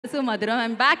మధురం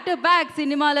and back to back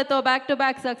సినిమాలతో back to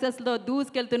back సక్సెస్తో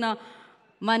దూసుకెళ్తున్న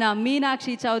మన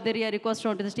Meenakshi Chowdary request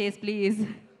on to the stage please.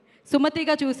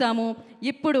 సుమతిగా చూసాము,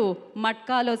 ఇప్పుడు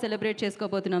మట్కాలో సెలబ్రేట్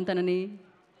చేసుకోబోతున్నాం తనని.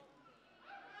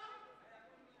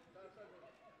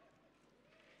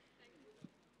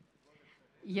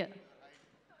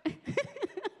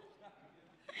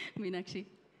 మీనాక్షి.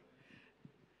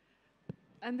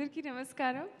 అందరికీ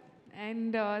నమస్కారం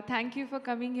and thank you for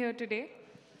coming here today.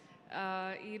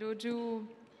 ఈరోజు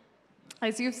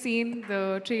as you've seen the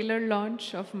trailer launch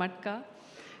of Matka,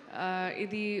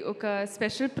 ఇది ఒక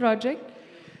special project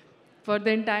for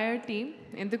the entire team.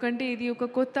 ఎందుకంటే ఇది ఒక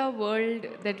కొత్త world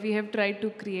that we have try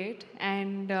to create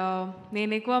and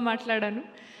నేను ఎక్కువ మాట్లాడాను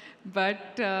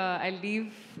but I leave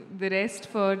the rest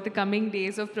for the coming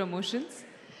days of promotions.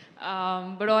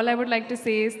 But all I would like to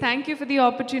say is thank you for the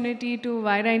opportunity to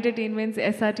Vyra Entertainments,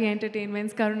 SRT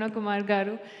Entertainments, Karuna Kumar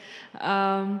Garu,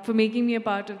 for making me a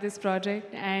part of this project.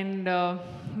 And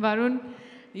Varun,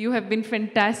 you have been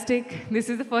fantastic. This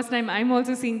is the first time I'm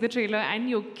also seeing the trailer and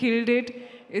you killed it.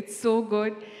 It's so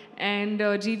good. And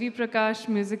GV Prakash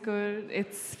musical,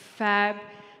 it's fab.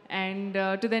 And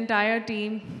to the entire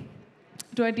team,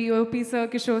 to our DOP sir,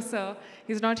 Kishore sir,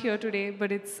 he's not here today, but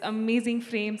it's amazing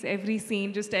frames. Every scene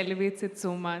just elevates it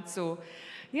so much. So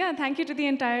yeah, thank you to the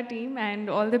entire team and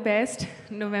all the best.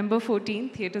 November 14th,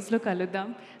 theatres lo kaludam.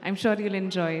 I'm sure you'll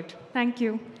enjoy it. Thank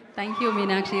you. Thank you,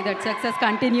 Meenakshi. That success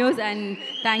continues and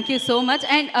thank you so much.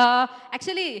 And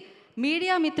actually,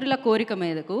 media మిత్రుల కోరిక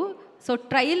మీదకు so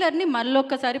ట్రైలర్ని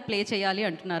మళ్ళొక్కసారి play చేయాలి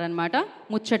అంటున్నారనమాట,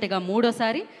 ముచ్చటగా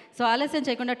మూడోసారి. So ఆలస్యం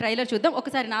చేయకుండా trailer చూద్దాం.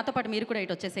 ఒకసారి నాతో పాటు మీరు కూడా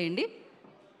ఇటు వచ్చేసేయండి.